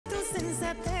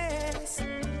dilates,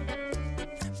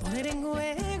 poner en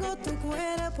juego tu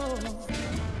cuerpo,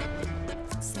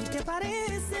 si te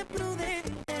parece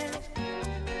prudente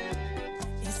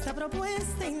esta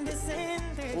propuesta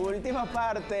indecente. Última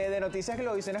parte de Noticias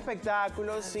Globovisión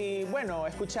Espectáculos y bueno,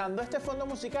 escuchando este fondo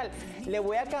musical, le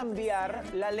voy a cambiar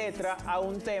la letra a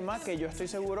un tema que yo estoy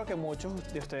seguro que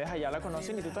muchos de ustedes allá la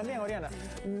conocen y tú también, Oriana.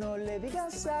 No le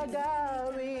digas a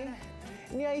Gaby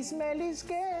ni a Ismelis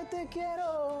que te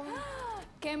quiero.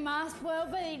 ¿Qué más puedo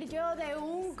pedir yo de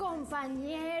un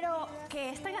compañero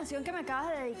que esta canción que me acabas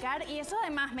de dedicar? Y eso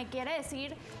además me quiere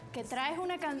decir que traes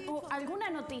alguna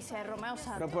noticia de Romeo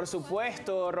Santos. Pero por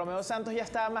supuesto, Romeo Santos ya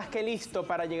está más que listo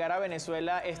para llegar a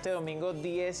Venezuela este domingo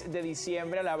 10 de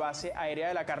diciembre a la base aérea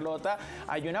de La Carlota.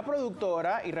 Hay una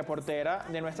productora y reportera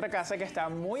de nuestra casa que está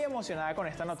muy emocionada con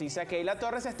esta noticia. Keila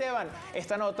Torres Esteban,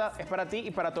 esta nota es para ti y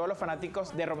para todos los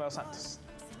fanáticos de Romeo Santos.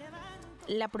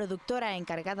 La productora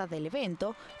encargada del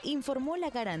evento informó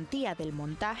la garantía del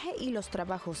montaje y los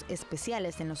trabajos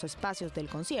especiales en los espacios del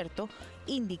concierto,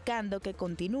 indicando que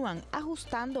continúan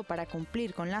ajustando para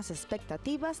cumplir con las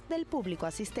expectativas del público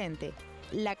asistente.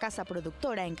 La casa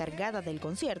productora encargada del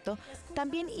concierto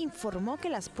también informó que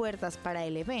las puertas para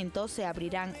el evento se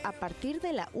abrirán a partir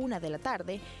de la 1 de la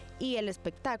tarde y el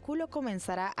espectáculo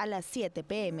comenzará a las 7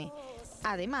 p.m.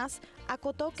 Además,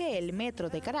 acotó que el metro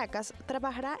de Caracas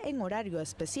trabajará en horario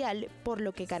especial, por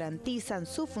lo que garantizan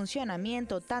su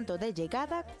funcionamiento tanto de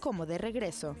llegada como de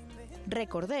regreso.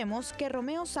 Recordemos que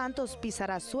Romeo Santos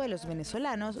pisará suelos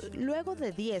venezolanos luego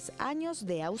de 10 años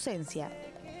de ausencia.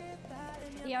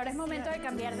 Y ahora es momento de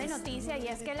cambiar de noticia y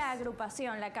es que la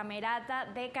agrupación La Camerata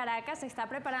de Caracas está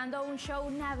preparando un show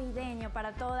navideño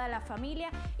para toda la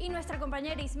familia y nuestra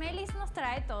compañera Ismelis nos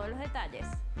trae todos los detalles.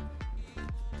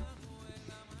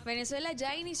 Venezuela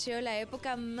ya inició la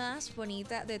época más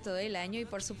bonita de todo el año y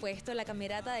por supuesto la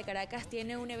Camerata de Caracas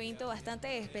tiene un evento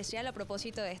bastante especial a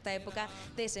propósito de esta época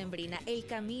decembrina, el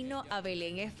Camino a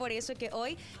Belén. Es por eso que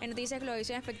hoy en Noticias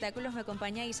Globovisión Espectáculos me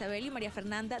acompaña Isabel y María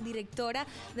Fernanda, directora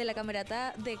de la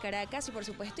Camerata de Caracas y por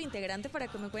supuesto integrantes, para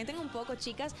que me cuenten un poco,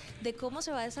 chicas, de cómo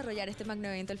se va a desarrollar este magno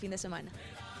evento el fin de semana.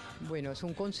 Bueno, es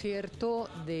un concierto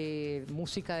de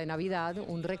música de Navidad,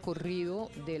 un recorrido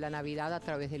de la Navidad a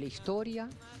través de la historia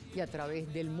y a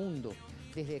través del mundo,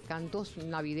 desde cantos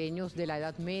navideños de la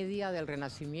Edad Media, del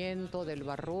Renacimiento, del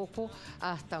Barroco,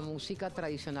 hasta música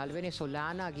tradicional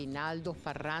venezolana, aguinaldos,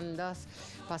 parrandas,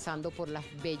 pasando por las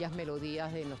bellas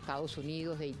melodías de los Estados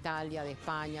Unidos, de Italia, de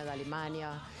España, de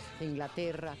Alemania, de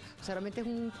Inglaterra. O sea, realmente es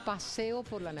un paseo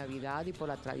por la Navidad y por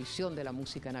la tradición de la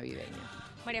música navideña.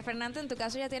 María Fernanda, en tu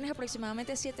caso ya tienes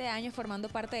aproximadamente 7 años formando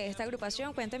parte de esta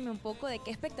agrupación. Cuéntame un poco de qué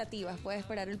expectativas puede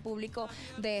esperar el público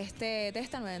de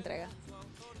esta nueva entrega.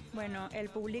 Bueno,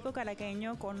 el público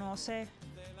caraqueño conoce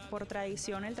por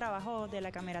tradición el trabajo de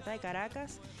la Camerata de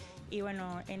Caracas y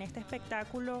bueno, en este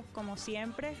espectáculo, como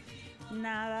siempre,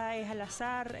 nada es al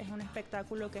azar, es un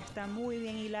espectáculo que está muy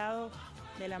bien hilado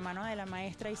de la mano de la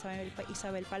maestra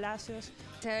Isabel Palacios.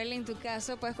 Isabel, en tu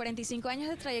caso, pues 45 años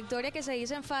de trayectoria que se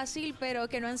dicen fácil, pero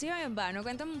que no han sido en vano.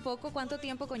 Cuéntame un poco cuánto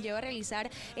tiempo conlleva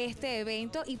realizar este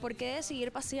evento y por qué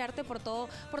decidir pasearte por todo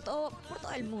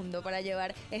el mundo para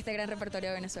llevar este gran repertorio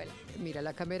de Venezuela. Mira,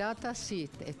 la Camerata sí,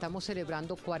 estamos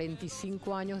celebrando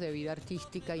 45 años de vida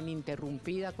artística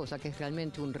ininterrumpida, cosa que es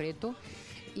realmente un reto.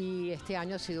 Y este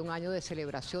año ha sido un año de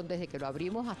celebración desde que lo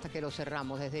abrimos hasta que lo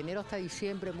cerramos. Desde enero hasta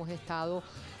diciembre hemos estado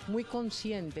muy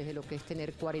conscientes de lo que es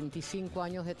tener 45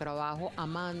 años de trabajo,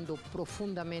 amando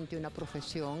profundamente una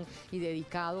profesión y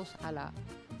dedicados a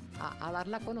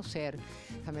darla a conocer.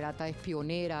 Camerata es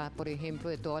pionera, por ejemplo,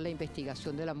 de toda la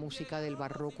investigación de la música del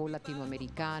barroco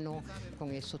latinoamericano.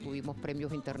 Con eso tuvimos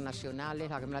premios internacionales.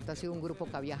 La Camerata ha sido un grupo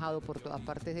que ha viajado por todas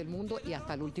partes del mundo y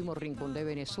hasta el último rincón de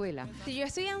Venezuela. Si yo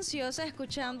estoy ansiosa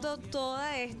escuchando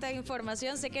toda esta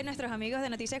información, sé que nuestros amigos de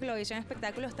Noticias Globovisión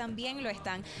Espectáculos también lo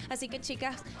están. Así que,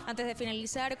 chicas, antes de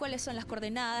finalizar, ¿cuáles son las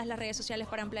coordenadas, las redes sociales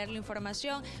para ampliar la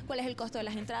información? ¿Cuál es el costo de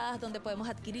las entradas? ¿Dónde podemos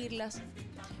adquirirlas?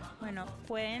 Bueno,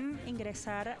 pueden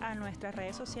ingresar a nuestras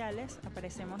redes sociales,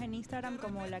 aparecemos en Instagram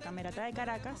como La Camerata de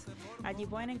Caracas, allí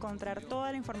pueden encontrar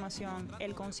toda la información.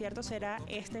 El concierto será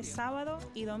este sábado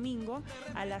y domingo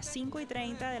a las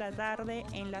 5:30 de la tarde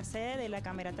en la sede de La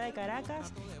Camerata de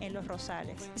Caracas, en Los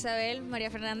Rosales. Isabel,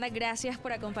 María Fernanda, gracias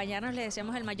por acompañarnos, les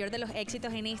deseamos el mayor de los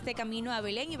éxitos en este camino a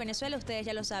Belén y Venezuela. Ustedes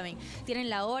ya lo saben,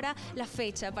 tienen la hora, la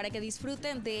fecha para que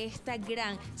disfruten de esta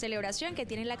gran celebración que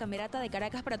tiene La Camerata de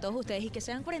Caracas para todos ustedes y que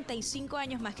sean 45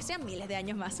 años más, que sean miles de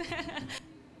años más.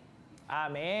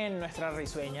 Amén, nuestra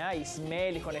risueña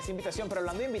Ismel, con esa invitación. Pero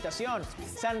hablando de invitación,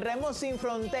 San Remo Sin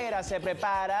Fronteras se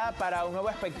prepara para un nuevo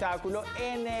espectáculo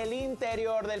en el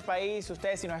interior del país.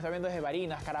 Ustedes, si nos están viendo desde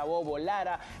Barinas, Carabobo,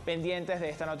 Lara, pendientes de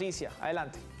esta noticia.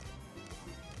 Adelante.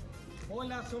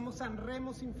 Hola, somos San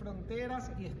Remo Sin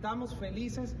Fronteras y estamos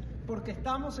felices porque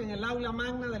estamos en el aula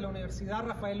magna de la Universidad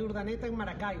Rafael Urdaneta en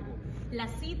Maracaibo. La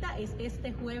cita es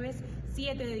este jueves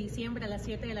 7 de diciembre a las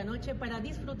 7 de la noche para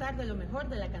disfrutar de lo mejor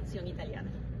de la canción italiana.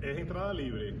 Es entrada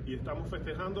libre y estamos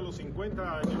festejando los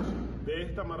 50 años de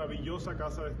esta maravillosa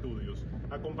casa de estudios,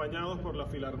 acompañados por la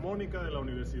Filarmónica de la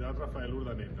Universidad Rafael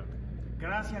Urdaneta.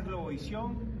 Gracias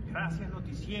Globovisión, gracias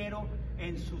Noticiero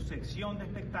en su sección de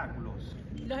espectáculos.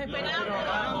 ¡Los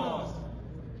esperamos!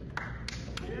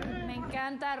 Me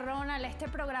encanta, Ronald. Este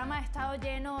programa ha estado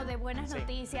lleno de buenas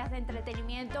noticias, de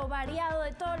entretenimiento variado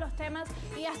de todos los temas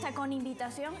y hasta con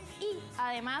invitación y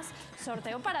además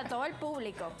sorteo para todo el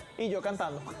público. Y yo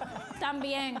cantando.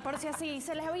 También, por si así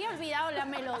se les había olvidado la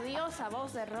melodiosa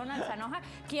voz de Ronald Zanoja,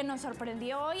 quien nos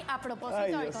sorprendió hoy a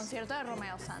propósito del concierto de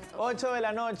Romeo Santos. 8 de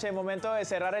la noche, momento de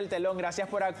cerrar el telón. Gracias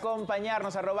por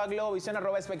acompañarnos. @Globovisión,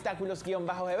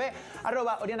 @espectáculos_GB,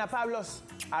 @OrianaPablos,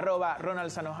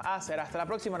 @Ronald Zanoja. Será hasta la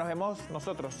próxima. Nos vemos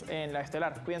nosotros en La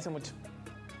Estelar. Cuídense mucho.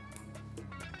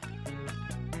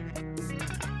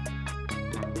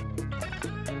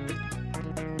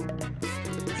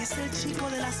 Es el chico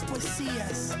de las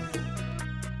poesías,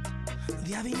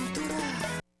 de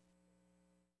aventura.